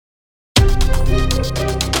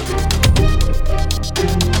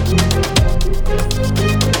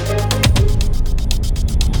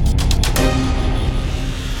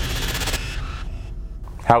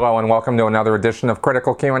Hello and welcome to another edition of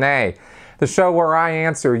Critical Q&A, the show where I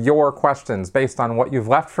answer your questions based on what you've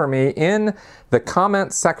left for me in the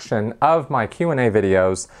comment section of my Q&A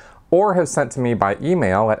videos or have sent to me by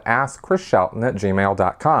email at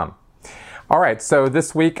askchrisshelton@gmail.com. All right, so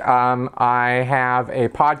this week I have a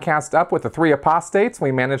podcast up with the Three Apostates.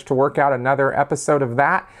 We managed to work out another episode of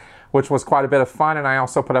that, which was quite a bit of fun, and I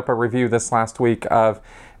also put up a review this last week of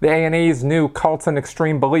the A&E's new Cults and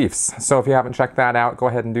Extreme Beliefs. So if you haven't checked that out, go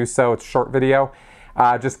ahead and do so. It's a short video.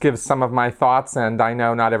 Just gives some of my thoughts, and I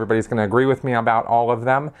know not everybody's going to agree with me about all of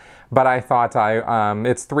them, but I thought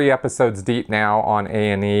it's 3 episodes deep now on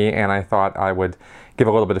A&E, and I thought I would give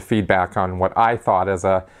a little bit of feedback on what I thought as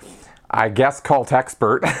a, I guess, cult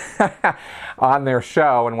expert on their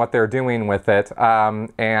show and what they're doing with it.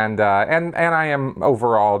 And I am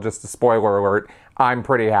overall, just a spoiler alert, I'm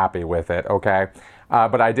pretty happy with it, okay?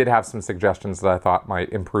 But I did have some suggestions that I thought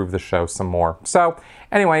might improve the show some more. So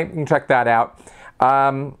anyway, you can check that out.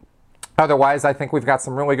 Otherwise, I think we've got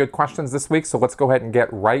some really good questions this week, so let's go ahead and get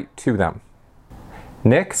right to them.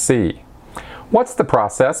 Nick C. What's the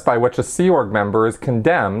process by which a Sea Org member is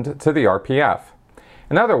condemned to the RPF?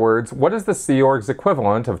 In other words, what is the Sea Org's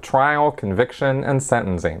equivalent of trial, conviction, and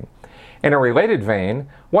sentencing? In a related vein,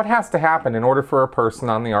 what has to happen in order for a person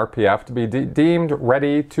on the RPF to be deemed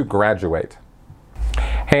ready to graduate?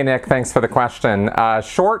 Hey Nick, thanks for the question.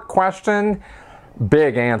 Short question,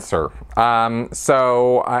 big answer.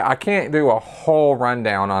 So I can't do a whole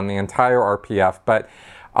rundown on the entire RPF, but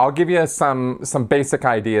I'll give you some basic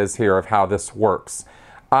ideas here of how this works.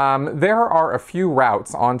 There are a few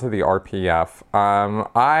routes onto the RPF.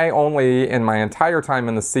 I only, in my entire time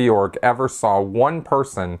in the Sea Org, ever saw one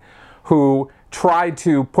person who tried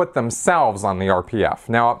to put themselves on the RPF.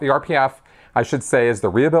 Now, the RPF, I should say, is the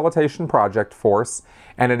Rehabilitation Project Force,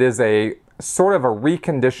 and it is a sort of a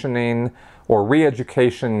reconditioning or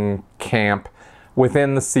re-education camp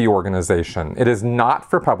within the Sea Organization. It is not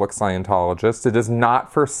for public Scientologists. It is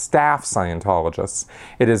not for staff Scientologists.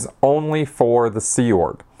 It is only for the Sea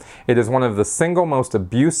Org. It is one of the single most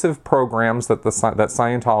abusive programs that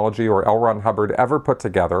Scientology or L. Ron Hubbard ever put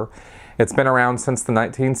together. It's been around since the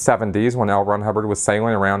 1970s when L. Ron Hubbard was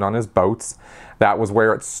sailing around on his boats. That was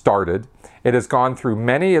where it started. It has gone through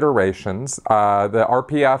many iterations. The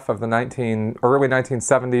RPF of the early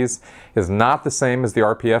 1970s is not the same as the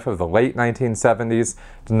RPF of the late 1970s.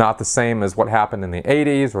 It's not the same as what happened in the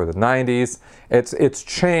 80s or the 90s. It's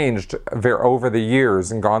changed over the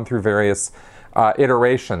years and gone through various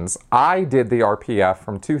iterations. I did the RPF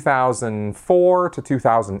from 2004 to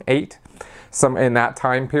 2008. In that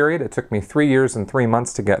time period, it took me 3 years and 3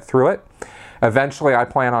 months to get through it. Eventually, I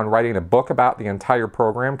plan on writing a book about the entire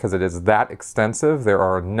program because it is that extensive. There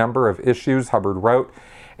are a number of issues Hubbard wrote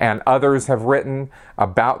and others have written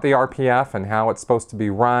about the RPF and how it's supposed to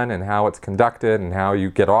be run and how it's conducted and how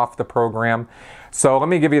you get off the program. So let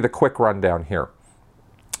me give you the quick rundown here.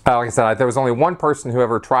 Like I said, there was only one person who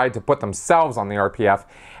ever tried to put themselves on the RPF,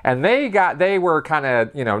 and they were kind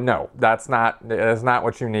of, no, that's not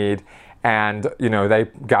what you need. And,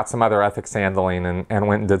 they got some other ethics handling and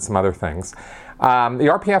went and did some other things.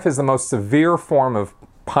 The RPF is the most severe form of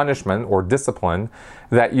punishment or discipline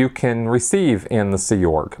that you can receive in the Sea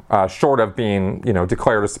Org, short of being,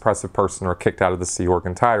 declared a suppressive person or kicked out of the Sea Org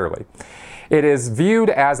entirely. It is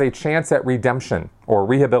viewed as a chance at redemption or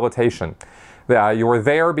rehabilitation. You are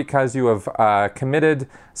there because you have committed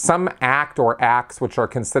some act or acts which are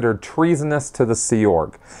considered treasonous to the Sea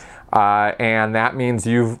Org. And that means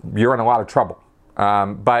you're in a lot of trouble.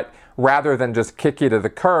 But rather than just kick you to the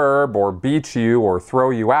curb or beat you or throw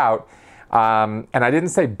you out, and I didn't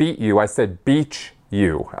say beat you, I said beach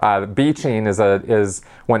you. Beaching is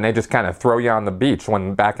when they just kind of throw you on the beach.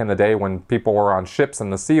 When back in the day when people were on ships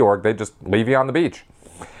in the Sea Org, they just leave you on the beach.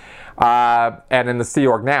 And in the Sea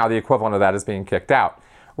Org now, the equivalent of that is being kicked out.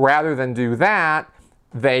 Onrather than do that,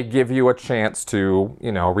 they give you a chance to,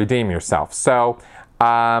 redeem yourself. So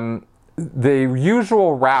the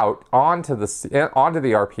usual route onto the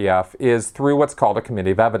RPF is through what's called a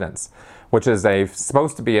committee of evidence, which is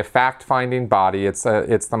supposed to be a fact-finding body. It's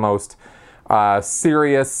the most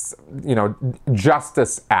serious,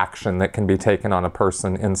 justice action that can be taken on a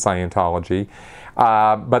person in Scientology.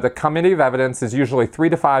 But the committee of evidence is usually 3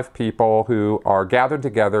 to 5 people who are gathered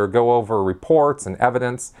together, go over reports and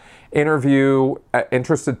evidence, interview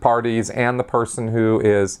interested parties and the person who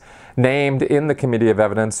is named in the committee of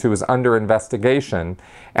evidence who is under investigation.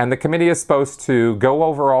 And the committee is supposed to go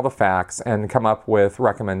over all the facts and come up with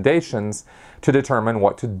recommendations to determine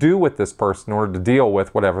what to do with this person in order to deal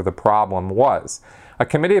with whatever the problem was. A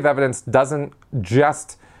committee of evidence doesn't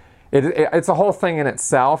just It's a whole thing in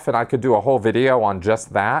itself, and I could do a whole video on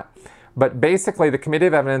just that. But basically, the Committee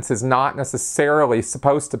of Evidence is not necessarily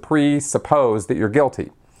supposed to presuppose that you're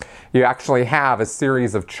guilty. You actually have a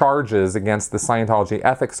series of charges against the Scientology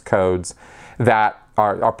ethics codes that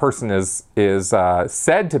a person is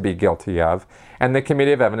said to be guilty of, and the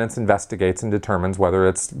Committee of Evidence investigates and determines whether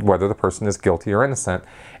the person is guilty or innocent.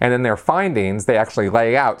 And in their findings, they actually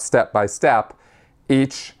lay out step by step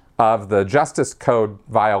each of the Justice Code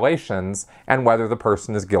violations and whether the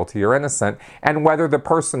person is guilty or innocent, and whether the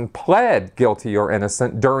person pled guilty or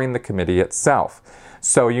innocent during the committee itself.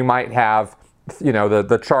 So you might have,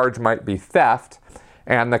 the charge might be theft,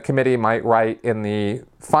 and the committee might write in the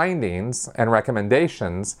findings and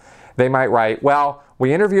recommendations, they might write, well,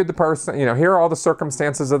 we interviewed the person, here are all the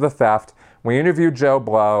circumstances of the theft. We interviewed Joe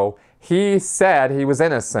Blow. He said he was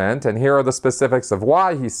innocent, and here are the specifics of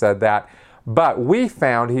why he said that. But we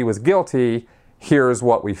found he was guilty. Here's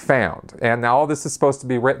what we found. And now all this is supposed to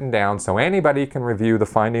be written down so anybody can review the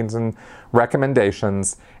findings and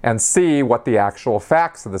recommendations and see what the actual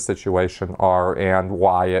facts of the situation are and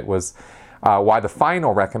why the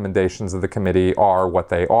final recommendations of the committee are what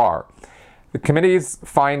they are. The committee's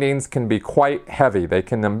findings can be quite heavy. They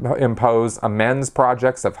can impose amends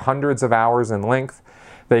projects of hundreds of hours in length.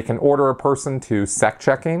 They can order a person to sec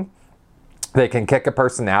checking. They can kick a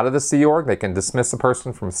person out of the Sea Org. They can dismiss a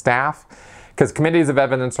person from staff. Because committees of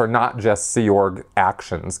evidence are not just Sea Org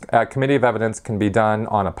actions. A committee of evidence can be done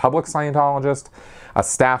on a public Scientologist, a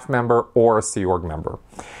staff member, or a Sea Org member.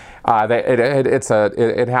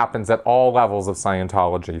 It happens at all levels of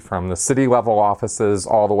Scientology, from the city level offices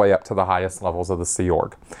all the way up to the highest levels of the Sea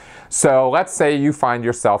Org. So let's say you find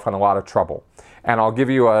yourself in a lot of trouble. And I'll give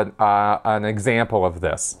you an example of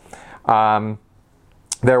this.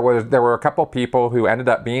 There were a couple people who ended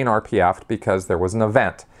up being RPF'd because there was an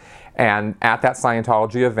event. And at that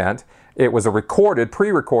Scientology event, it was a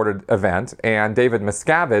pre-recorded event, and David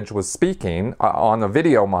Miscavige was speaking on a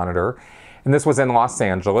video monitor. And this was in Los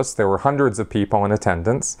Angeles. There were hundreds of people in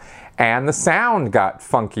attendance. And the sound got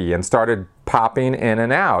funky and started popping in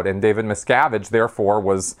and out. And David Miscavige, therefore,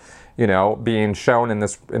 was, being shown in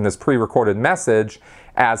this pre-recorded message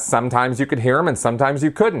as sometimes you could hear him and sometimes you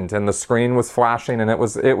couldn't, and the screen was flashing, and it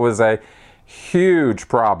was a huge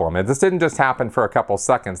problem. This didn't just happen for a couple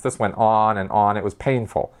seconds. This went on and on. It was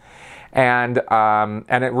painful, and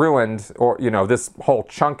it ruined this whole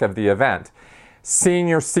chunk of the event.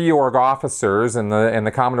 Senior Sea Org officers in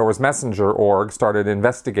the Commodore's Messenger org started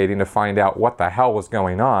investigating to find out what the hell was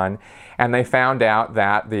going on, and they found out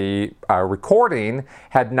that the recording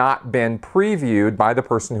had not been previewed by the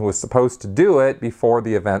person who was supposed to do it before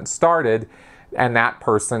the event started, and that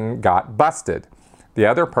person got busted. The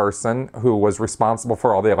other person, who was responsible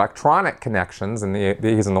for all the electronic connections, and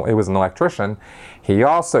he was an electrician, he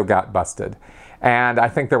also got busted. And I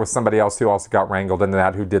think there was somebody else who also got wrangled into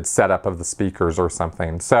that, who did setup of the speakers or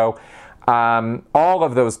something. So all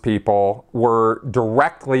of those people were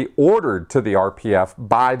directly ordered to the RPF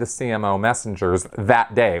by the CMO messengers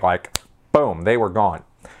that day. Like, boom, they were gone.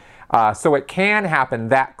 So it can happen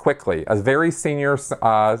that quickly. A very senior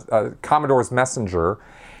Commodore's messenger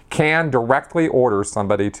can directly order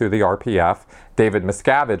somebody to the RPF. David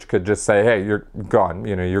Miscavige could just say, hey, you're gone,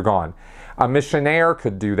 you're gone. A missionaire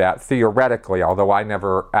could do that theoretically, although I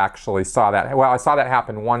never actually saw that. Well, I saw that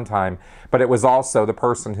happen one time, but it was also the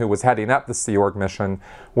person who was heading up the Sea Org mission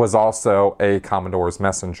was also a Commodore's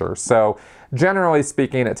messenger. So generally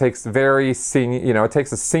speaking, it takes it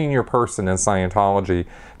takes a senior person in Scientology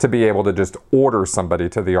to be able to just order somebody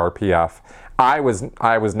to the RPF. I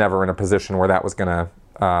was never in a position where that was going to,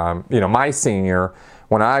 my senior,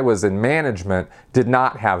 when I was in management, did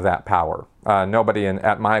not have that power. Nobody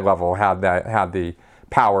at my level had the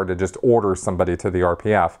power to just order somebody to the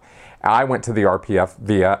RPF. I went to the RPF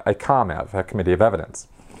via a ComEv, a Committee of Evidence.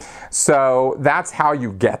 So that's how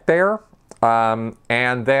you get there.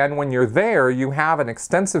 And then when you're there, you have an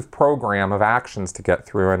extensive program of actions to get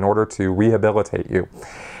through in order to rehabilitate you.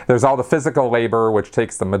 There's all the physical labor, which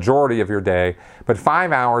takes the majority of your day, but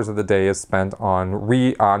 5 hours of the day is spent on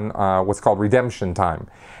what's called redemption time.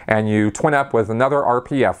 And you twin up with another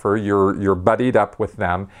RPFer, you're buddied up with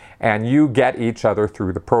them, and you get each other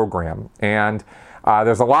through the program. And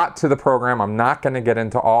there's a lot to the program. I'm not going to get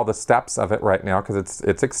into all the steps of it right now because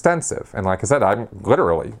it's extensive. And like I said, I'm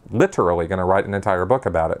literally going to write an entire book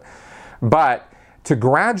about it. But to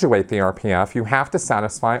graduate the RPF, you have to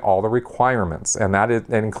satisfy all the requirements, and that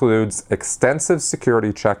includes extensive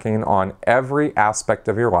security checking on every aspect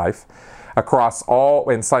of your life, across all,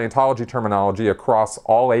 in Scientology terminology, across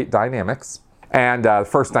all 8 dynamics. And the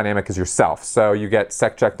first dynamic is yourself. So you get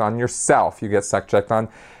sec checked on yourself. You get sec checked on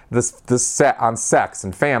this set on sex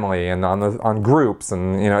and family and on groups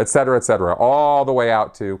and et cetera, all the way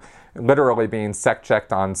out to literally being sec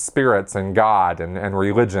checked on spirits and God and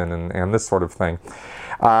religion and this sort of thing.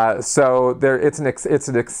 So it's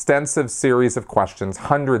an extensive series of questions,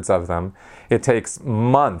 hundreds of them. It takes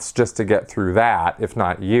months just to get through that, if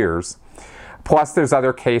not years. Plus, there's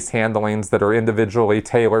other case handlings that are individually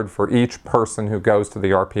tailored for each person who goes to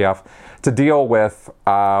the RPF to deal with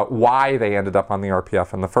why they ended up on the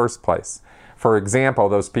RPF in the first place. For example,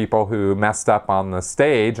 those people who messed up on the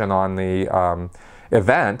stage and on the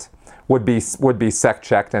event would be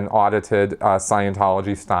sec-checked and audited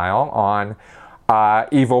Scientology style on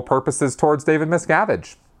evil purposes towards David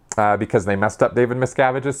Miscavige because they messed up David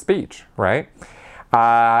Miscavige's speech, right?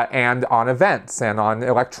 And on events and on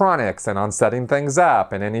electronics and on setting things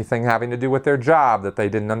up and anything having to do with their job that they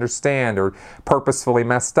didn't understand or purposefully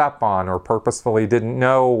messed up on or purposefully didn't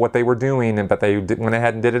know what they were doing but they went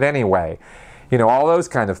ahead and did it anyway. All those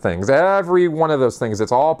kind of things. Every one of those things,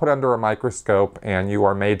 it's all put under a microscope and you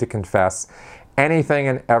are made to confess anything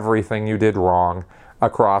and everything you did wrong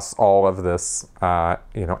across all of this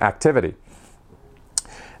activity.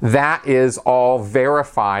 That is all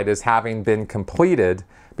verified as having been completed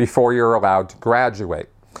before you're allowed to graduate.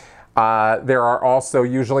 There are also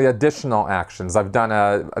usually additional actions. I've done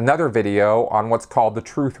another video on what's called the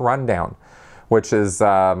Truth Rundown, which is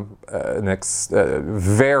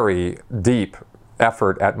very deep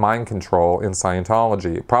effort at mind control in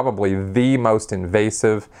Scientology. Probably the most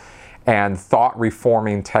invasive and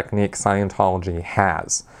thought-reforming technique Scientology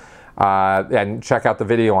has. And check out the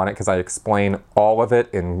video on it because I explain all of it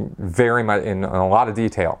in a lot of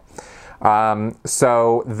detail.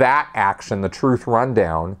 So that action, the Truth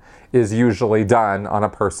Rundown, is usually done on a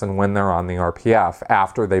person when they're on the RPF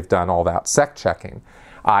after they've done all that sec checking.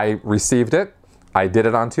 I received it. I did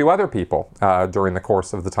it on 2 other people during the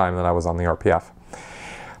course of the time that I was on the RPF.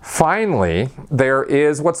 Finally, there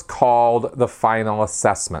is what's called the final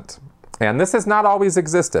assessment. And this has not always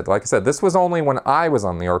existed. Like I said, this was only when I was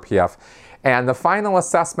on the RPF. And the final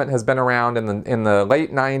assessment has been around in the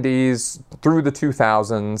late 90s through the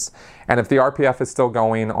 2000s. And if the RPF is still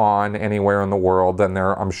going on anywhere in the world, then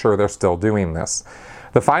I'm sure they're still doing this.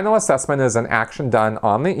 The final assessment is an action done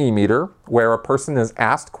on the e-meter where a person is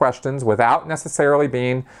asked questions without necessarily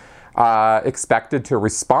being expected to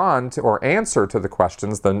respond or answer to the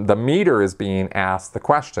questions. The meter is being asked the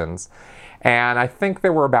questions. And I think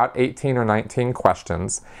there were about 18 or 19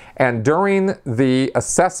 questions. And during the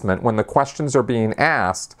assessment, when the questions are being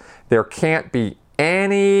asked, there can't be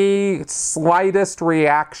any slightest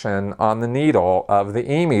reaction on the needle of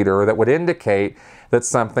the e-meter that would indicate that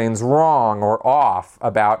something's wrong or off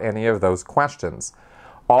about any of those questions.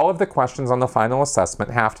 All of the questions on the final assessment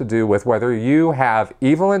have to do with whether you have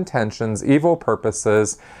evil intentions, evil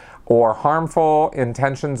purposes, or harmful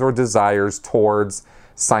intentions or desires towards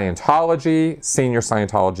Scientology, senior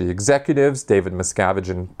Scientology executives, David Miscavige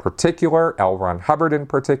in particular, L. Ron Hubbard in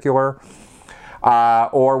particular,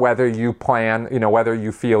 or whether you plan, whether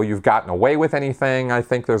you feel you've gotten away with anything. I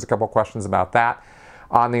think there's a couple questions about that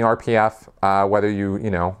on the RPF, whether you,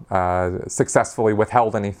 successfully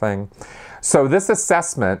withheld anything. So this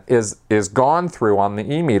assessment is gone through on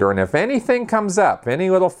the e-meter, and if anything comes up,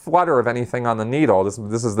 any little flutter of anything on the needle, this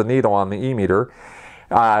is the needle on the e-meter,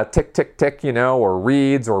 tick, tick, tick, or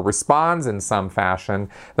reads or responds in some fashion,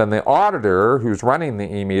 then the auditor who's running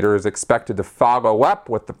the e-meter is expected to follow up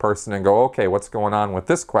with the person and go, okay, what's going on with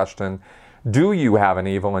this question? Do you have an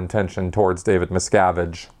evil intention towards David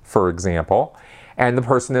Miscavige, for example? And the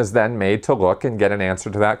person is then made to look and get an answer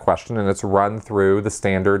to that question, and it's run through the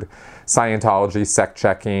standard Scientology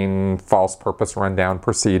sec-checking, false purpose rundown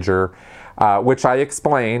procedure, which I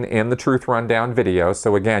explain in the Truth Rundown video.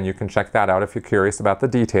 So again, you can check that out if you're curious about the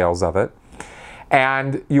details of it.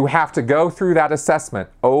 And you have to go through that assessment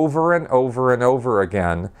over and over and over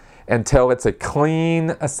again until it's a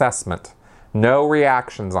clean assessment. No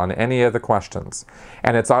reactions on any of the questions.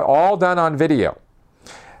 And it's all done on video.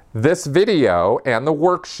 This video and the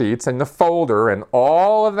worksheets and the folder and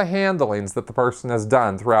all of the handlings that the person has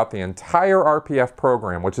done throughout the entire RPF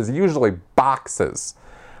program, which is usually boxes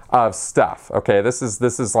of stuff. Okay, this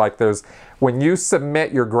is like when you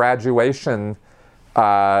submit your graduation,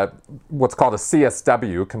 what's called a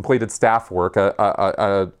CSW, completed staff work,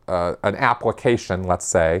 an application, let's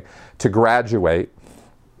say, to graduate.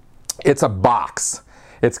 It's a box.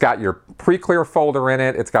 It's got your pre-clear folder in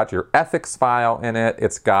it. It's got your ethics file in it.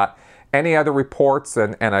 It's got any other reports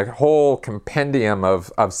and a whole compendium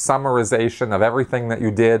of summarization of everything that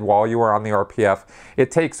you did while you were on the RPF.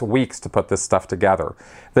 It takes weeks to put this stuff together.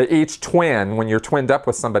 Each twin, when you're twinned up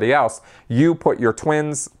with somebody else, you put your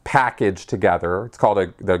twins package together. It's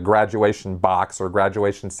called the graduation box or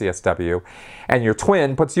graduation CSW. And your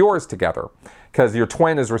twin puts yours together, because your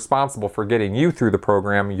twin is responsible for getting you through the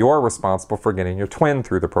program. You're responsible for getting your twin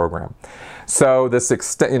through the program. So this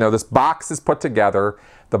box is put together.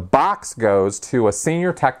 The box goes to a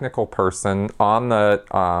senior technical person on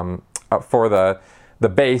for the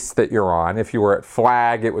base that you're on. If you were at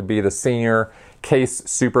Flag, it would be the senior case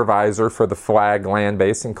supervisor for the Flag land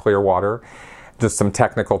base in Clearwater. Just some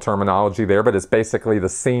technical terminology there, but it's basically the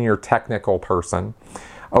senior technical person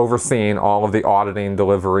overseeing all of the auditing,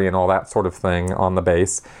 delivery, and all that sort of thing on the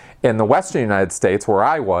base. In the Western United States, where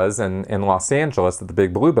I was, in Los Angeles at the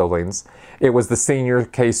Big Blue buildings, it was the senior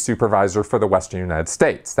case supervisor for the Western United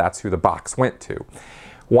States. That's who the box went to.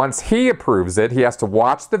 Once he approves it, he has to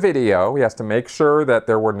watch the video. He has to make sure that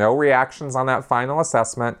there were no reactions on that final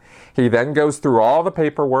assessment. He then goes through all the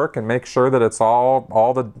paperwork and makes sure that it's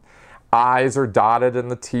all the I's are dotted and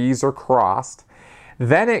the T's are crossed.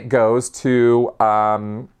 Then it goes to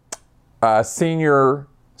Senior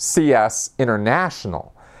CS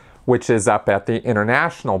International, which is up at the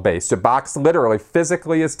international base. The box literally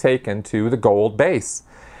physically is taken to the gold base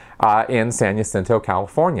in San Jacinto,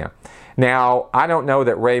 California. Now, I don't know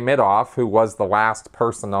that Ray Midoff, who was the last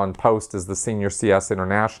person on post as the Senior CS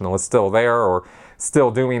International, is still there or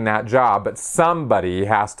still doing that job, but somebody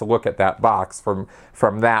has to look at that box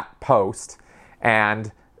from that post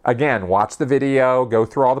and, again, watch the video, go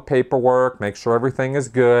through all the paperwork, make sure everything is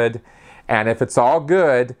good, and if it's all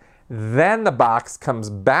good, then the box comes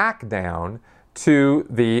back down to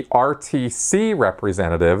the RTC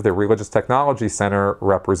representative, the Religious Technology Center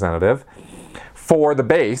representative, for the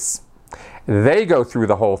base. They go through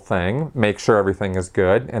the whole thing, make sure everything is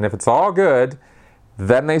good, and if it's all good,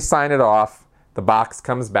 then they sign it off, the box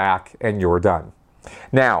comes back, and you're done.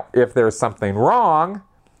 Now, if there's something wrong,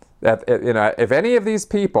 if any of these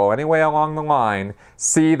people, anyway along the line,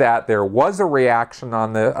 see that there was a reaction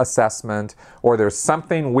on the assessment, or there's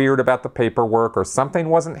something weird about the paperwork, or something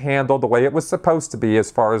wasn't handled the way it was supposed to be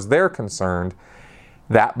as far as they're concerned,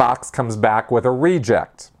 that box comes back with a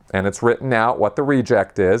reject. And it's written out what the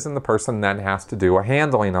reject is, and the person then has to do a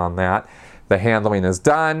handling on that. The handling is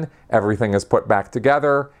done, everything is put back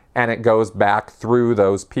together, and it goes back through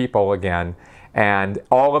those people again. And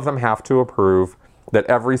all of them have to approve that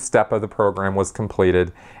every step of the program was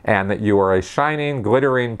completed and that you are a shining,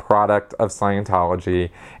 glittering product of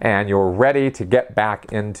Scientology and you're ready to get back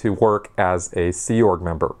into work as a Sea Org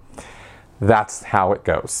member. That's how it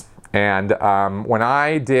goes. And when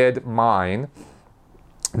I did mine,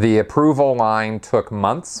 the approval line took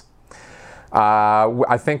months.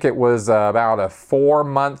 I think it was about a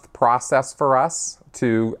 4-month process for us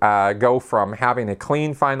to go from having a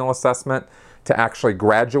clean final assessment to actually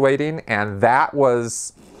graduating, and that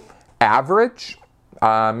was average,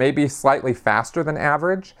 maybe slightly faster than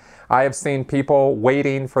average. I have seen people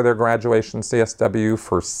waiting for their graduation CSW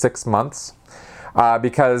for 6 months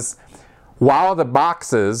because while the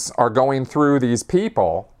boxes are going through these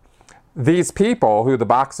people who the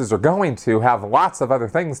boxes are going to have lots of other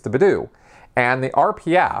things to do, and the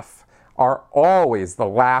RPF are always the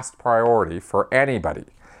last priority for anybody.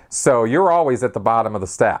 So you're always at the bottom of the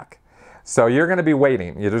stack. So you're going to be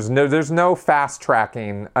waiting. There's no fast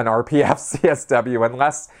tracking an RPF CSW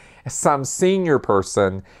unless some senior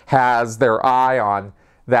person has their eye on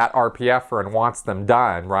that RPFer and wants them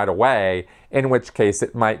done right away, in which case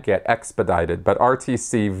it might get expedited. But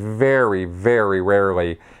RTC very, very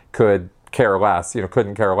rarely couldn't care less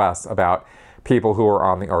about people who are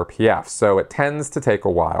on the RPF. So it tends to take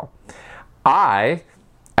a while. I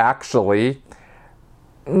actually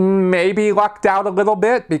maybe lucked out a little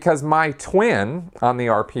bit because my twin on the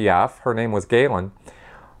RPF, her name was Galen,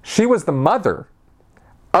 she was the mother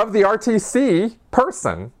of the RTC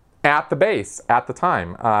person at the base at the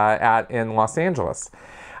time in Los Angeles.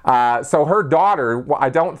 So her daughter, I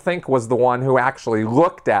don't think, was the one who actually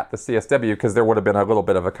looked at the CSW because there would have been a little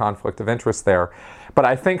bit of a conflict of interest there. But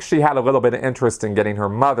I think she had a little bit of interest in getting her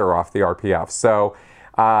mother off the RPF. So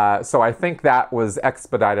I think that was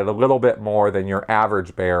expedited a little bit more than your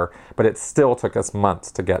average bear, but it still took us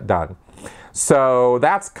months to get done. So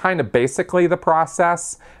that's kind of basically the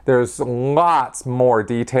process. There's lots more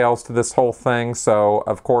details to this whole thing, so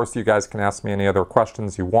of course you guys can ask me any other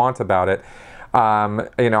questions you want about it. I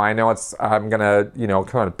know I'm gonna,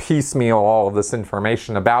 kind of piecemeal all of this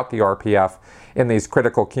information about the RPF in these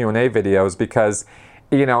critical Q&A videos because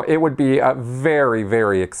it would be a very,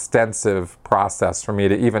 very extensive process for me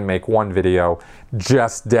to even make one video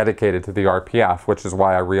just dedicated to the RPF, which is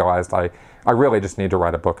why I realized I really just need to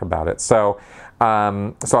write a book about it. So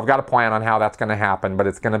I've got a plan on how that's going to happen, but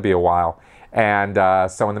it's going to be a while. And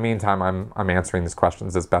so in the meantime, I'm answering these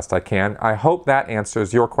questions as best I can. I hope that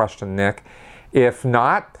answers your question, Nick. If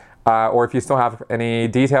not, or if you still have any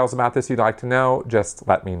details about this you'd like to know, just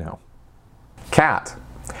let me know. Kat,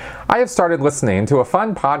 I have started listening to a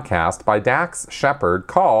fun podcast by Dax Shepard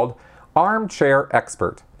called Armchair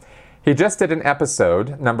Expert. He just did an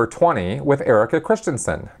episode, number 20, with Erica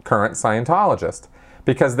Christensen, current Scientologist,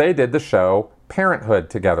 because they did the show Parenthood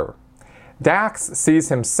together. Dax sees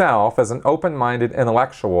himself as an open-minded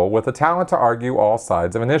intellectual with the talent to argue all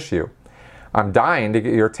sides of an issue. I'm dying to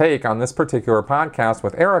get your take on this particular podcast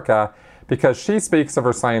with Erica because she speaks of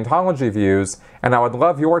her Scientology views, and I would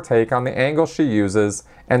love your take on the angle she uses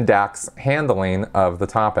and Dax's handling of the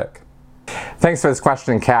topic. Thanks for this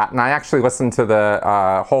question, Kat. And I actually listened to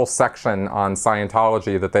the whole section on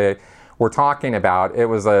Scientology that they were talking about.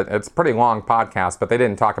 It's a pretty long podcast, but they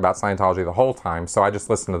didn't talk about Scientology the whole time, so I just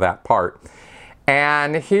listened to that part.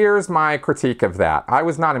 And here's my critique of that. I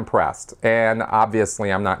was not impressed, and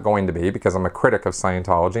obviously I'm not going to be because I'm a critic of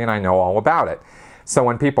Scientology and I know all about it. So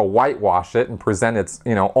when people whitewash it and present its,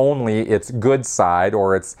 only its good side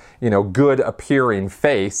or its, good appearing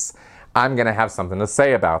face, I'm going to have something to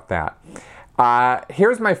say about that.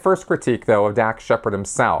 Here's my first critique, though, of Dax Shepard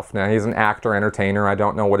himself. Now, he's an actor, entertainer. I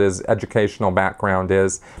don't know what his educational background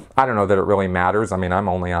is. I don't know that it really matters. I mean, I'm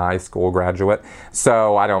only a high school graduate,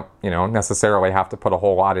 so I don't, necessarily have to put a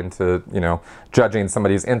whole lot into, judging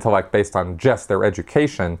somebody's intellect based on just their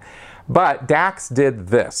education. But Dax did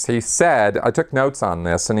this. He said, I took notes on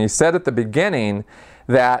this, and he said at the beginning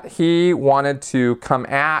that he wanted to come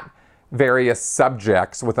at various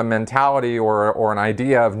subjects with a mentality or an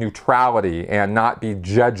idea of neutrality and not be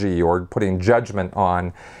judgy or putting judgment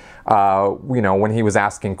on, when he was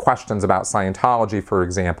asking questions about Scientology, for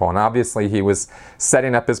example. And obviously he was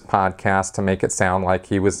setting up his podcast to make it sound like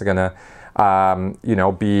he was going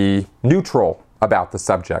to, be neutral about the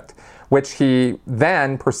subject, which he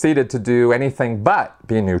then proceeded to do anything but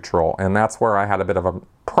be neutral. And that's where I had a bit of a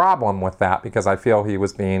problem with that because I feel he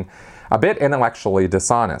was being a bit intellectually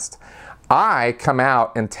dishonest. I come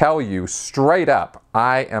out and tell you straight up,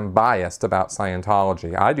 I am biased about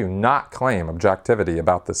Scientology. I do not claim objectivity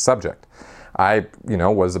about this subject. I,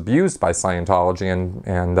 was abused by Scientology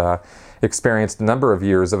and experienced a number of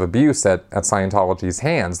years of abuse at Scientology's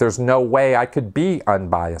hands. There's no way I could be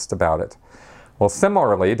unbiased about it. Well,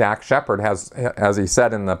 similarly, Dax Shepard has, as he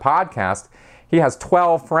said in the podcast, he has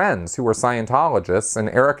 12 friends who are Scientologists, and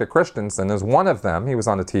Erica Christensen is one of them. He was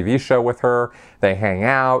on a TV show with her. They hang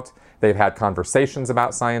out. They've had conversations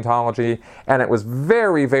about Scientology, and it was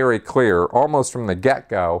very, very clear, almost from the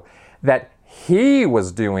get-go, that he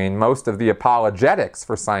was doing most of the apologetics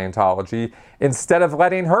for Scientology instead of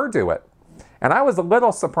letting her do it. And I was a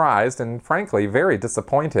little surprised and, frankly, very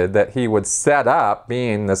disappointed that he would set up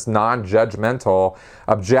being this non-judgmental,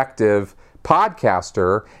 objective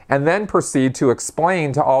podcaster and then proceed to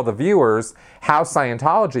explain to all the viewers how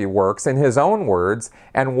Scientology works in his own words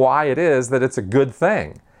and why it is that it's a good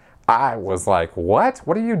thing. I was like, what?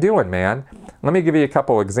 What are you doing, man? Let me give you a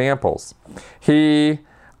couple examples. He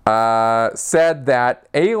said that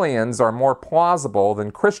aliens are more plausible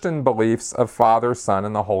than Christian beliefs of Father, Son,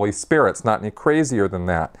 and the Holy Spirit. It's not any crazier than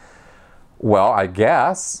that. Well, I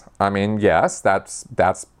guess. I mean, yes, that's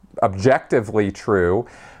objectively true.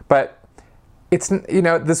 But it's,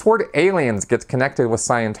 this word aliens gets connected with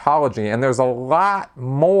Scientology, and there's a lot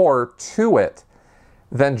more to it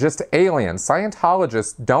than just aliens.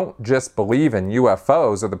 Scientologists don't just believe in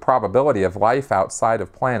UFOs or the probability of life outside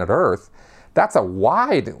of planet Earth. That's a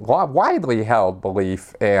widely held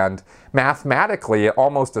belief, and mathematically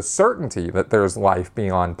almost a certainty that there's life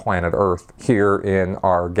beyond planet Earth here in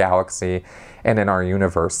our galaxy and in our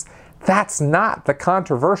universe. That's not the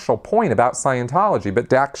controversial point about Scientology, but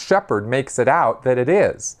Dax Shepard makes it out that it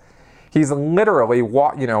is. He's literally,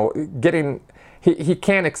 he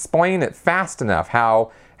can't explain it fast enough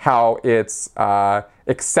how it's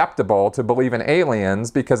acceptable to believe in aliens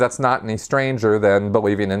because that's not any stranger than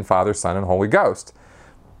believing in Father, Son, and Holy Ghost.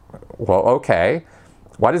 Well, okay.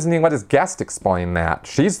 Why doesn't he let his guest explain that?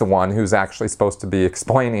 She's the one who's actually supposed to be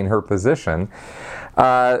explaining her position.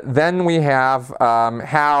 Then we have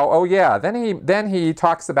then he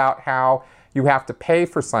talks about how you have to pay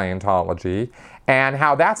for Scientology and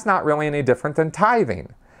how that's not really any different than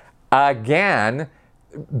tithing. Again,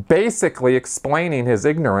 basically explaining his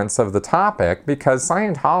ignorance of the topic because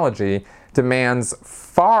Scientology demands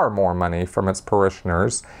far more money from its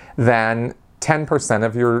parishioners than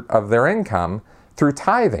 10% of their income through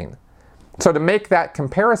tithing. So to make that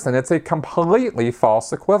comparison, it's a completely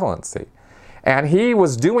false equivalency. And he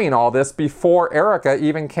was doing all this before Erica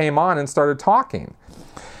even came on and started talking.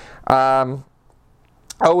 Then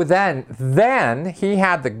he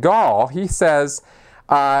had the gall. He says,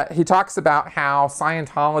 he talks about how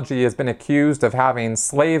Scientology has been accused of having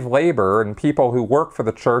slave labor and people who work for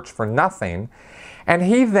the church for nothing. And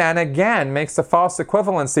he then again makes a false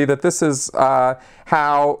equivalency that this is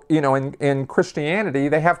how, in Christianity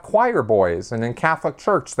they have choir boys, and in Catholic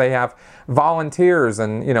Church they have volunteers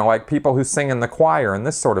and, like people who sing in the choir and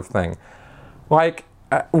this sort of thing.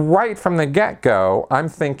 Right from the get-go, I'm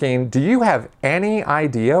thinking, do you have any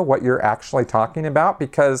idea what you're actually talking about?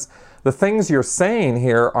 Because the things you're saying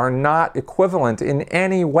here are not equivalent in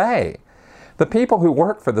any way. The people who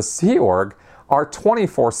work for the Sea Org are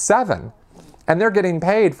 24/7. And they're getting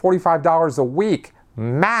paid $45 a week,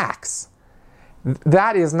 max.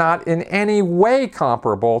 That is not in any way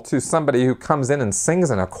comparable to somebody who comes in and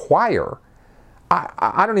sings in a choir.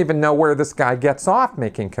 I don't even know where this guy gets off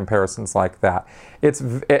making comparisons like that.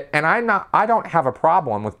 I don't have a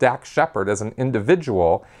problem with Dax Shepard as an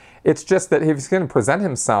individual. It's just that if he's going to present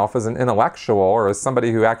himself as an intellectual or as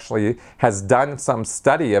somebody who actually has done some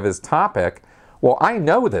study of his topic, well, I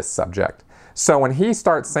know this subject. So when he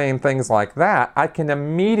starts saying things like that, I can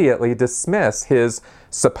immediately dismiss his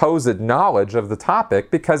supposed knowledge of the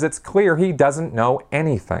topic because it's clear he doesn't know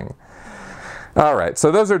anything. All right,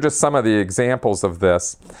 so those are just some of the examples of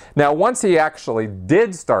this. Now, once he actually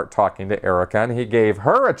did start talking to Erica and he gave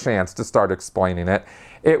her a chance to start explaining it,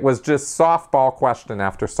 it was just softball question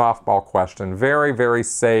after softball question. Very, very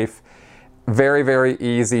safe, very, very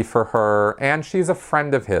easy for her, and she's a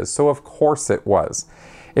friend of his, so of course it was.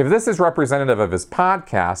 If this is representative of his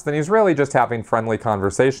podcast, then he's really just having friendly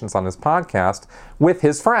conversations on his podcast with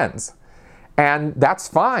his friends. And that's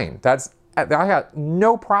fine. I got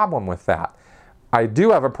no problem with that. I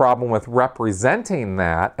do have a problem with representing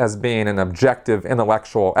that as being an objective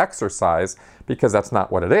intellectual exercise, because that's not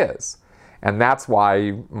what it is. And that's why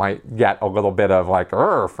you might get a little bit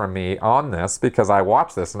of from me on this, because I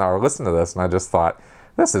watched this and I listened to this and I just thought,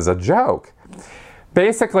 this is a joke.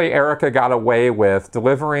 Basically, Erica got away with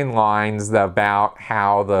delivering lines about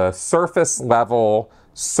how the surface level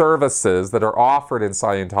services that are offered in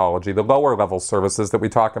Scientology, the lower level services that we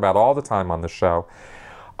talk about all the time on the show,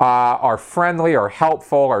 are friendly, are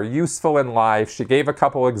helpful, are useful in life. She gave a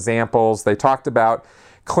couple examples. They talked about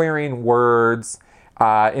clearing words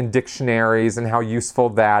in dictionaries and how useful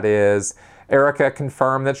that is. Erica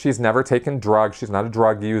confirmed that she's never taken drugs. She's not a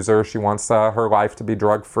drug user. She wants her life to be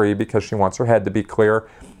drug-free because she wants her head to be clear.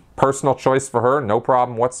 Personal choice for her, no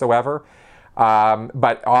problem whatsoever.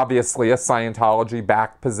 But obviously a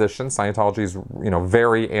Scientology-backed position. Scientology is,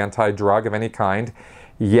 very anti-drug of any kind.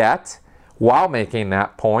 Yet, while making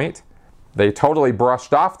that point, they totally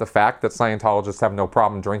brushed off the fact that Scientologists have no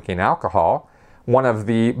problem drinking alcohol, one of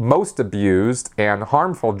the most abused and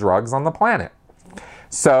harmful drugs on the planet.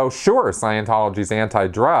 So sure, Scientology's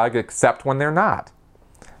anti-drug, except when they're not.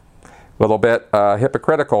 A little bit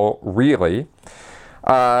hypocritical, really.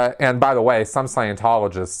 And by the way, some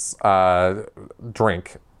Scientologists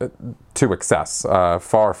drink to excess,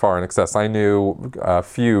 far, far in excess. I knew a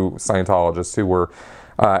few Scientologists who were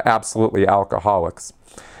absolutely alcoholics.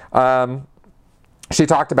 She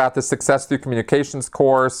talked about the Success Through Communications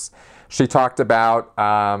course. She talked about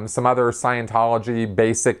some other Scientology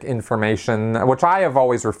basic information, which I have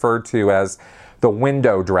always referred to as the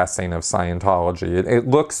window dressing of Scientology. It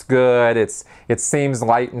looks good, it seems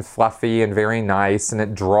light and fluffy and very nice, and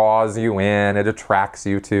it draws you in, it attracts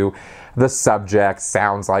you to the subject,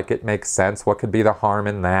 sounds like it makes sense, what could be the harm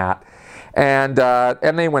in that? And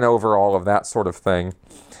they went over all of that sort of thing.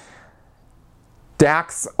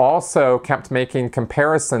 Dax also kept making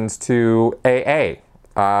comparisons to AA.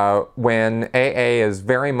 When AA is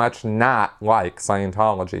very much not like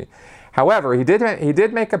Scientology. However, he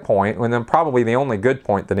did make a point, and then probably the only good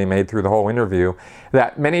point that he made through the whole interview,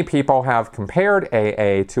 that many people have compared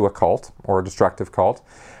AA to a cult, or a destructive cult.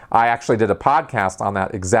 I actually did a podcast on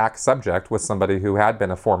that exact subject with somebody who had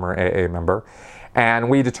been a former AA member, and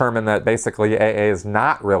we determined that basically AA is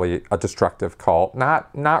not really a destructive cult.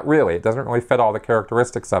 Not really. It doesn't really fit all the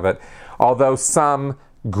characteristics of it, although some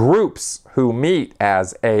groups who meet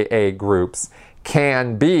as AA groups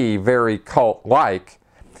can be very cult-like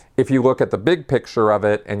if you look at the big picture of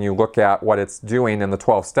it and you look at what it's doing in the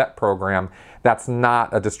 12-step program. That's not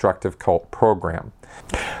a destructive cult program.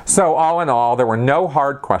 So all in all, there were no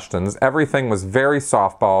hard questions. Everything was very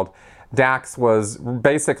softballed. Dax was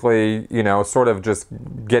basically, sort of just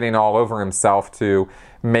getting all over himself to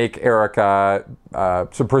make Erica,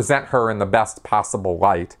 to present her in the best possible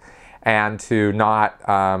light, and to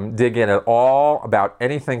not dig in at all about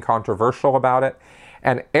anything controversial about it.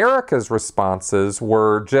 And Erica's responses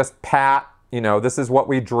were just pat, this is what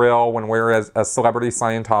we drill when we're a celebrity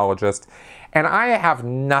Scientologist. And I have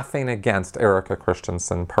nothing against Erica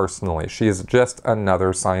Christensen personally. She is just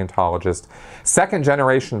another Scientologist. Second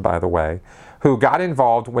generation, by the way, who got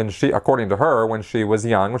involved when she, according to her, when she was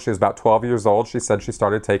young, when she was about 12 years old. She said she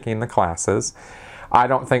started taking the classes. I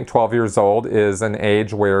don't think 12 years old is an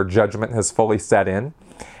age where judgment has fully set in.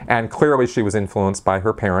 And clearly she was influenced by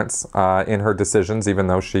her parents in her decisions, even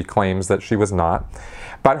though she claims that she was not.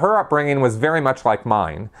 But her upbringing was very much like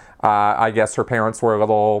mine. I guess her parents were a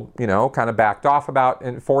little, kind of backed off about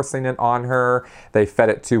enforcing it on her. They fed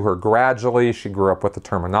it to her gradually. She grew up with the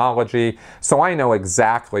terminology. So I know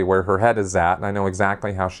exactly where her head is at, and I know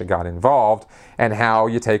exactly how she got involved, and how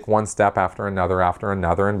you take one step after another,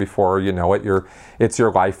 and before you know it, it's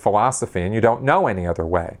your life philosophy, and you don't know any other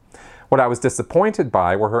way. What I was disappointed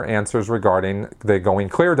by were her answers regarding the Going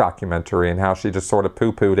Clear documentary and how she just sort of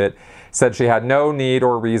poo-pooed it, said she had no need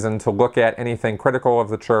or reason to look at anything critical of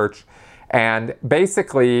the church. And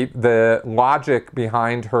basically, the logic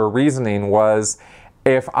behind her reasoning was,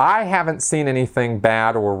 if I haven't seen anything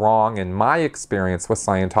bad or wrong in my experience with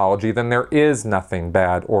Scientology, then there is nothing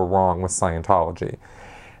bad or wrong with Scientology.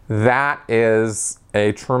 That is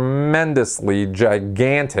a tremendously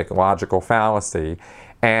gigantic logical fallacy,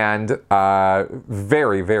 and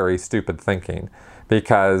very, very stupid thinking,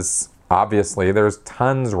 because obviously there's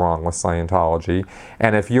tons wrong with Scientology,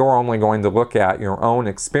 and if you're only going to look at your own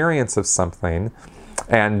experience of something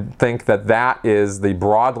and think that that is the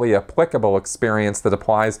broadly applicable experience that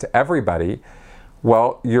applies to everybody,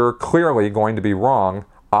 well, you're clearly going to be wrong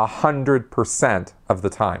 100% of the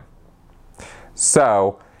time.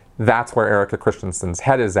 So that's where Erica Christensen's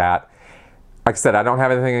head is at. Like I said, I don't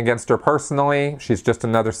have anything against her personally. She's just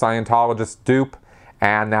another Scientologist dupe,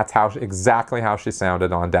 and that's exactly how she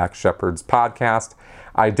sounded on Dax Shepard's podcast.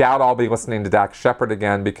 I doubt I'll be listening to Dax Shepard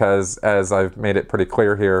again because, as I've made it pretty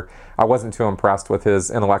clear here, I wasn't too impressed with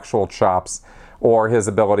his intellectual chops or his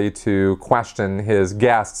ability to question his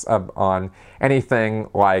guests on anything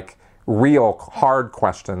like real hard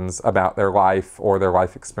questions about their life or their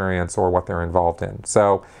life experience or what they're involved in.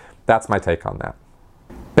 So that's my take on that.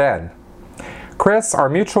 Ben. Chris, our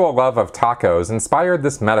mutual love of tacos inspired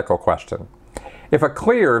this medical question. If a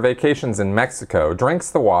Clear vacations in Mexico, drinks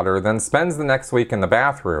the water, then spends the next week in the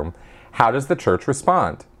bathroom, how does the church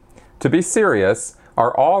respond? To be serious,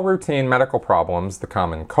 are all routine medical problems, the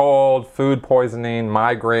common cold, food poisoning,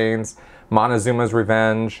 migraines, Montezuma's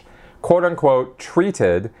revenge, quote-unquote,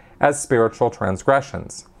 treated as spiritual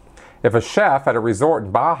transgressions? If a chef at a resort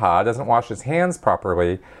in Baja doesn't wash his hands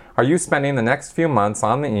properly, are you spending the next few months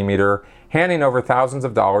on the e-meter handing over thousands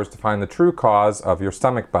of dollars to find the true cause of your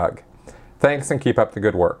stomach bug? Thanks, and keep up the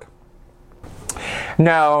good work.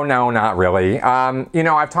 No, not really.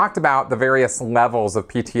 I've talked about the various levels of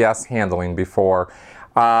PTS handling before.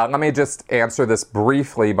 Let me just answer this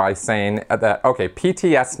briefly by saying that,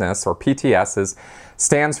 PTSness, or PTS,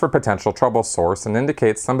 stands for potential trouble source and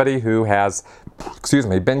indicates somebody who has,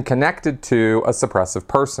 been connected to a suppressive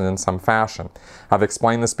person in some fashion. I've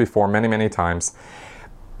explained this before many, many times.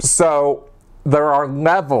 So there are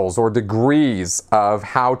levels or degrees of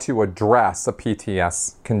how to address a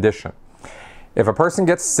PTS condition. If a person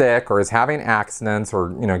gets sick or is having accidents or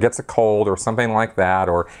gets a cold or something like that,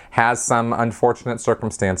 or has some unfortunate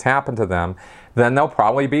circumstance happen to them, then they'll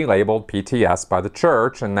probably be labeled PTS by the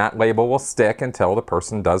church, and that label will stick until the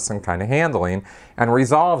person does some kind of handling and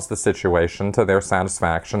resolves the situation to their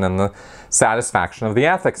satisfaction and the satisfaction of the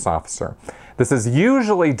ethics officer. This is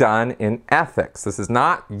usually done in ethics. This is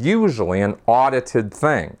not usually an audited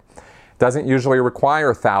thing. Doesn't usually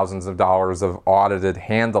require thousands of dollars of audited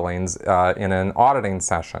handlings in an auditing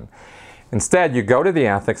session. Instead, you go to the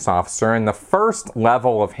ethics officer, and the first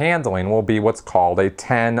level of handling will be what's called a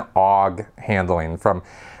 10-AUG handling. From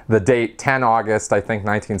the date 10 August, I think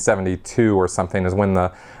 1972 or something, is when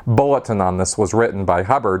the bulletin on this was written by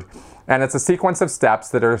Hubbard. And it's a sequence of steps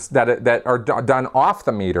that are done off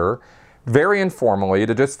the meter, very informally,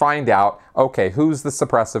 to just find out, okay, who's the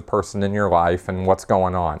suppressive person in your life and what's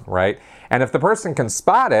going on, right? And if the person can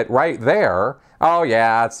spot it right there, oh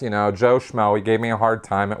yeah, it's Joe Schmo, he gave me a hard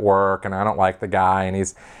time at work and I don't like the guy, and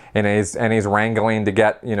he's wrangling to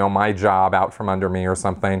get my job out from under me or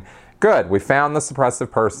something. Good, we found the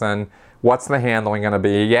suppressive person. What's the handling going to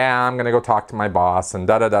be? Yeah, I'm going to go talk to my boss and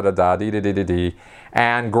da-da-da-da-da, dee-dee-dee-dee-dee.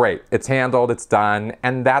 And great, it's handled, it's done,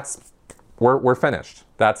 and that's we're finished.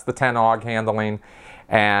 That's the 10-AUG handling.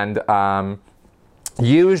 And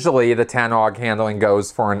usually the 10-AUG handling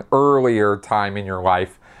goes for an earlier time in your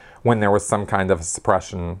life when there was some kind of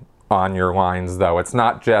suppression on your lines, though. It's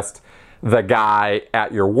not just the guy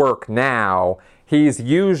at your work now. He's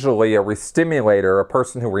usually a restimulator, a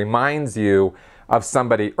person who reminds you of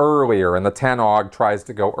somebody earlier, and the 10-AUG tries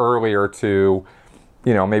to go earlier to,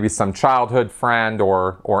 maybe some childhood friend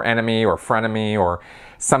or enemy or frenemy or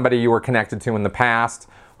somebody you were connected to in the past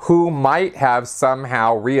who might have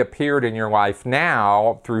somehow reappeared in your life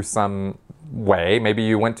now through some way. Maybe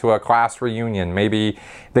you went to a class reunion. Maybe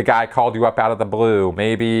the guy called you up out of the blue.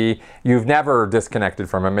 Maybe you've never disconnected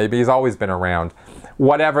from him. Maybe he's always been around.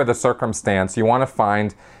 Whatever the circumstance, you want to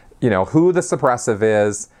find, who the suppressive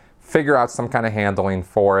is, figure out some kind of handling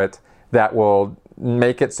for it that will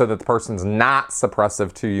make it so that the person's not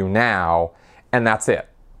suppressive to you now, and that's it.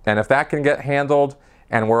 And if that can get handled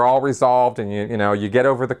and we're all resolved and you get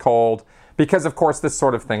over the cold, because of course this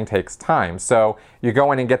sort of thing takes time. So you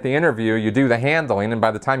go in and get the interview, you do the handling, and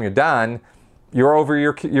by the time you're done, you're over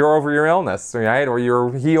your illness, right? Or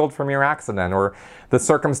you're healed from your accident, or the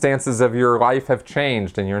circumstances of your life have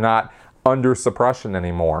changed and you're not under suppression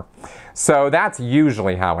anymore. So that's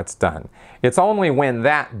usually how it's done. It's only when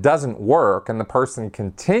that doesn't work and the person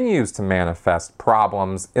continues to manifest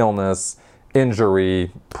problems, illness,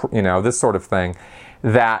 injury, this sort of thing,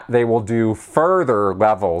 that they will do further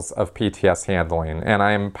levels of PTS handling. And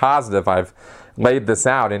I am positive I've laid this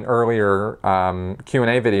out in earlier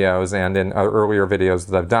Q&A videos and in earlier videos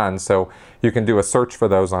that I've done. So you can do a search for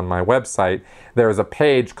those on my website. There's a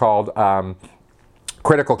page called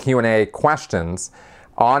Critical Q&A Questions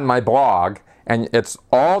on my blog, and it's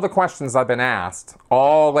all the questions I've been asked,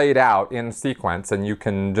 all laid out in sequence, and you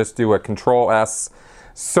can just do a Control-S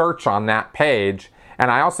search on that page. And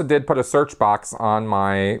I also did put a search box on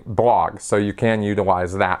my blog, so you can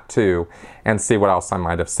utilize that too and see what else I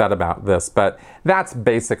might have said about this. But that's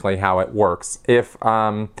basically how it works. If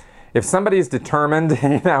somebody's determined,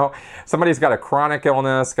 somebody's got a chronic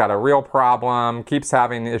illness, got a real problem, keeps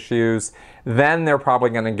having issues, then they're probably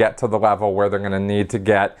going to get to the level where they're going to need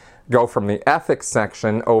to go from the ethics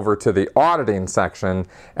section over to the auditing section,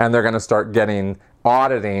 and they're going to start getting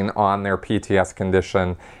auditing on their PTS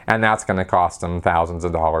condition, and that's going to cost them thousands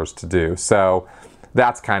of dollars to do. So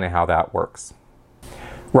that's kind of how that works.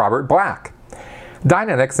 Robert Black.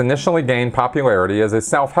 Dynetics initially gained popularity as a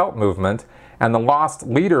self-help movement, and the lost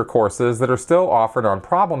leader courses that are still offered on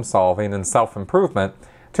problem solving and self-improvement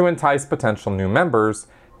to entice potential new members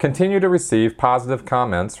continue to receive positive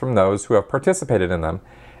comments from those who have participated in them,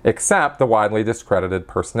 except the widely discredited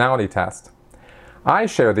personality test. I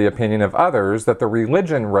share the opinion of others that the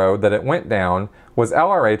religion road that it went down was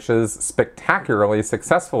LRH's spectacularly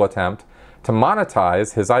successful attempt to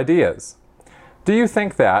monetize his ideas. Do you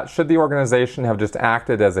think that, should the organization have just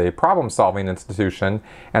acted as a problem-solving institution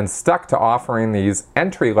and stuck to offering these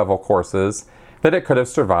entry-level courses, that it could have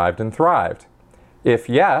survived and thrived? If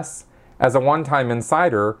yes, as a one-time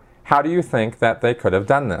insider, how do you think that they could have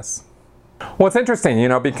done this? Well, it's interesting,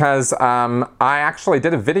 because I actually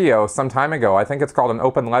did a video some time ago. I think it's called An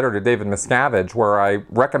Open Letter to David Miscavige, where I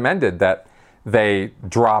recommended that they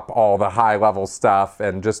drop all the high-level stuff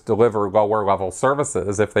and just deliver lower-level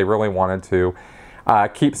services if they really wanted to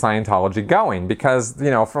keep Scientology going. Because,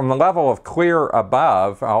 from the level of clear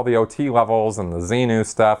above, all the OT levels and the Xenu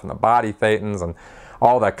stuff and the body thetans and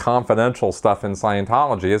all the confidential stuff in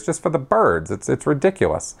Scientology is just for the birds. It's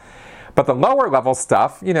ridiculous. But the lower level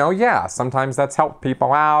stuff, sometimes that's helped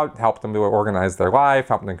people out, helped them to organize their life,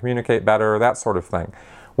 helped them communicate better, that sort of thing.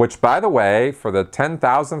 Which, by the way, for the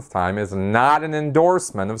 10,000th time, is not an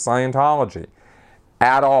endorsement of Scientology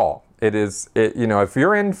at all. It is, if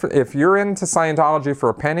you're into Scientology for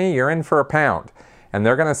a penny, you're in for a pound. And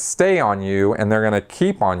they're going to stay on you, and they're going to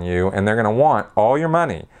keep on you, and they're going to want all your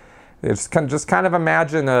money. Just kind of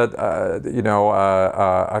imagine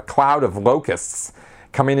a cloud of locusts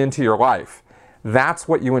coming into your life. That's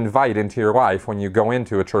what you invite into your life when you go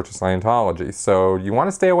into a Church of Scientology. So you want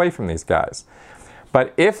to stay away from these guys.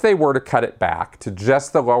 But if they were to cut it back to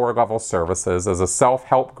just the lower level services as a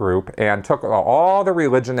self-help group and took all the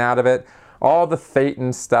religion out of it, all the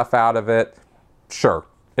Thetan stuff out of it, sure,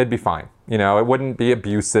 it'd be fine. It wouldn't be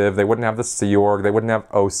abusive. They wouldn't have the Sea Org. They wouldn't have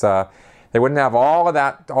OSA. They wouldn't have all of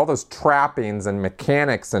that, all those trappings and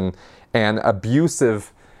mechanics and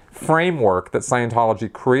abusive framework that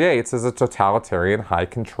Scientology creates as a totalitarian high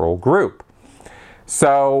control group.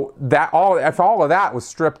 So if all of that was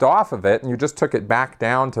stripped off of it and you just took it back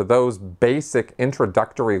down to those basic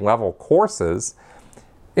introductory level courses,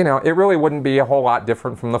 you know, it really wouldn't be a whole lot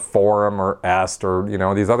different from the Forum or EST or, you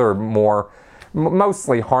know, these other more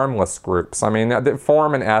mostly harmless groups. I mean, the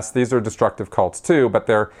Forum and EST, these are destructive cults too, but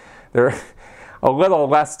they're a little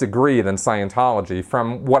less degree than Scientology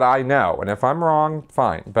from what I know. And if I'm wrong,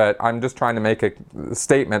 fine. But I'm just trying to make a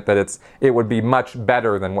statement that it would be much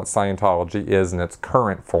better than what Scientology is in its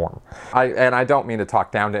current form. And I don't mean to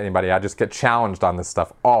talk down to anybody. I just get challenged on this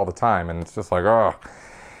stuff all the time. And it's just like, oh,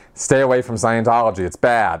 stay away from Scientology. It's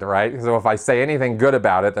bad, right? So if I say anything good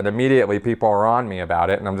about it, then immediately people are on me about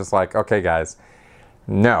it. And I'm just like, okay, guys.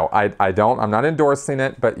 No, I'm not endorsing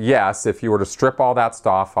it. But yes, if you were to strip all that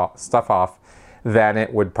stuff off, then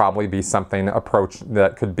it would probably be something approach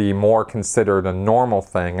that could be more considered a normal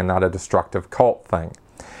thing and not a destructive cult thing.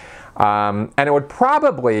 And it would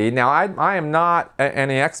probably, now I am not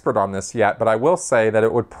any expert on this yet, but I will say that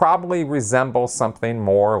it would probably resemble something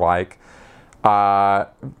more like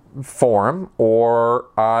Forum or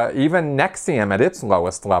even NXIVM at its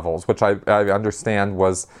lowest levels, which I understand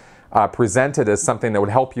was presented as something that would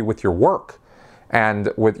help you with your work and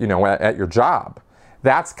with, you know, at your job.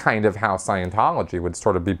 That's kind of how Scientology would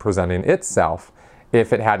sort of be presenting itself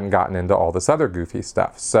if it hadn't gotten into all this other goofy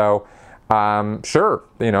stuff. So, sure,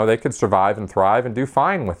 you know, they could survive and thrive and do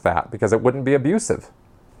fine with that because it wouldn't be abusive.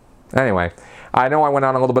 Anyway, I know I went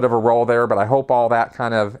on a little bit of a roll there, but I hope all that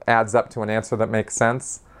kind of adds up to an answer that makes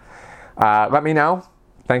sense. Let me know.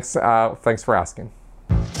 Thanks for asking.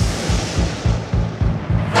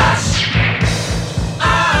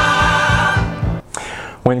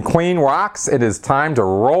 When Queen rocks, it is time to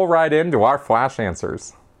roll right into our flash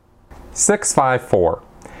answers. 654.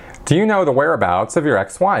 Do you know the whereabouts of your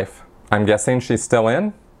ex-wife? I'm guessing she's still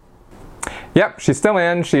in? Yep, she's still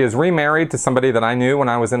in. She is remarried to somebody that I knew when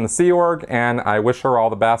I was in the Sea Org, and I wish her all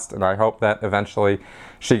the best, and I hope that eventually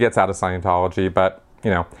she gets out of Scientology. But,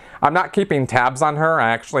 you know, I'm not keeping tabs on her.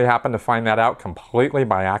 I actually happened to find that out completely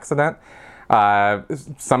by accident.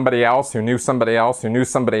 Somebody else who knew somebody else who knew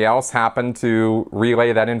somebody else happened to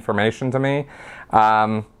relay that information to me.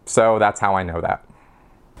 So that's how I know that.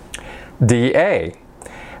 DA.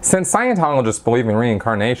 Since Scientologists believe in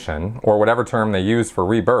reincarnation, or whatever term they use for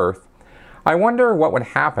rebirth, I wonder what would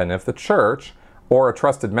happen if the church, or a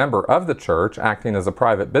trusted member of the church acting as a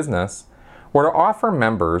private business, were to offer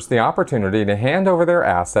members the opportunity to hand over their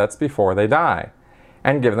assets before they die,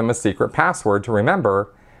 and give them a secret password to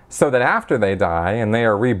remember, so that after they die and they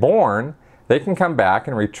are reborn, they can come back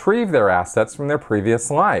and retrieve their assets from their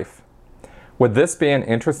previous life. Would this be an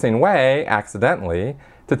interesting way, accidentally,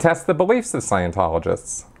 to test the beliefs of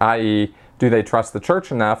Scientologists? I.e., do they trust the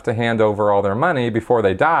church enough to hand over all their money before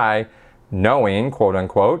they die, knowing, quote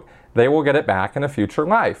unquote, they will get it back in a future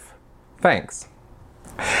life? Thanks.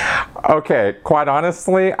 Okay, quite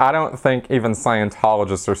honestly, I don't think even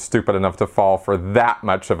Scientologists are stupid enough to fall for that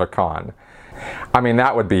much of a con. I mean,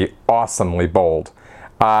 that would be awesomely bold,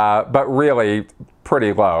 but really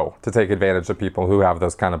pretty low to take advantage of people who have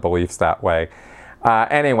those kind of beliefs that way.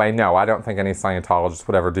 Anyway, no, I don't think any Scientologist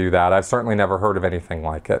would ever do that. I've certainly never heard of anything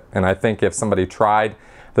like it. And I think if somebody tried,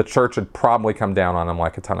 the church would probably come down on them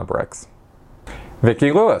like a ton of bricks.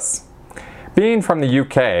 Vicky Lewis. Being from the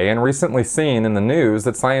UK and recently seen in the news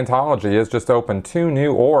that Scientology has just opened 2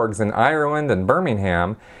 new orgs in Ireland and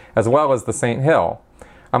Birmingham, as well as the St. Hill.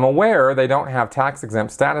 I'm aware they don't have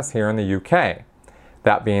tax-exempt status here in the UK.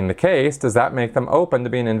 That being the case, does that make them open to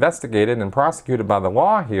being investigated and prosecuted by the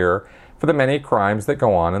law here for the many crimes that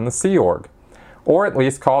go on in the Sea Org? Or at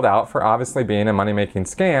least called out for obviously being a money-making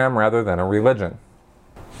scam rather than a religion?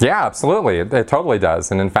 Yeah, absolutely. It totally does.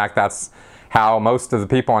 And in fact, that's how most of the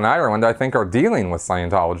people in Ireland, I think, are dealing with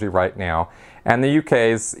Scientology right now. And the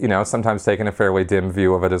UK's, you know, sometimes taking a fairly dim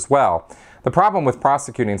view of it as well. The problem with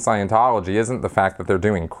prosecuting Scientology isn't the fact that they're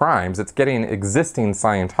doing crimes, it's getting existing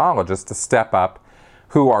Scientologists to step up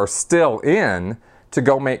who are still in to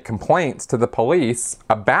go make complaints to the police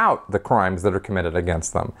about the crimes that are committed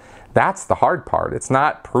against them. That's the hard part. It's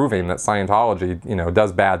not proving that Scientology, you know,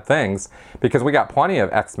 does bad things, because we got plenty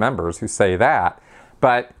of ex-members who say that,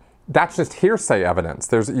 but that's just hearsay evidence.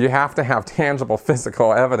 You have to have tangible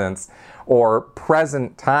physical evidence or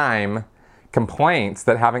present time complaints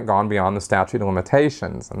that haven't gone beyond the statute of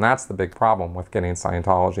limitations. And that's the big problem with getting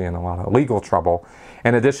Scientology in a lot of legal trouble,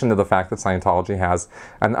 in addition to the fact that Scientology has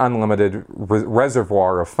an unlimited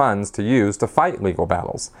reservoir of funds to use to fight legal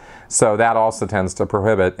battles. So that also tends to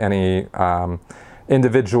prohibit any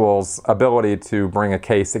individual's ability to bring a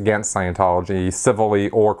case against Scientology civilly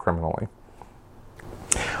or criminally.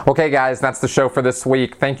 Okay guys, that's the show for this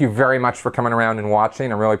week. Thank you very much for coming around and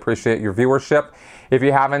watching. I really appreciate your viewership. If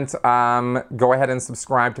you haven't, go ahead and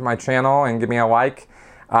subscribe to my channel and give me a like.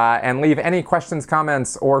 And leave any questions,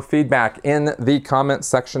 comments, or feedback in the comment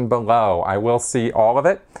section below. I will see all of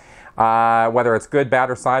it. Whether it's good, bad,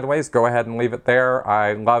 or sideways, go ahead and leave it there.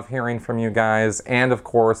 I love hearing from you guys. And of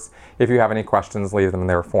course, if you have any questions, leave them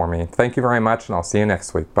there for me. Thank you very much, and I'll see you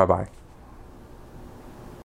next week. Bye-bye.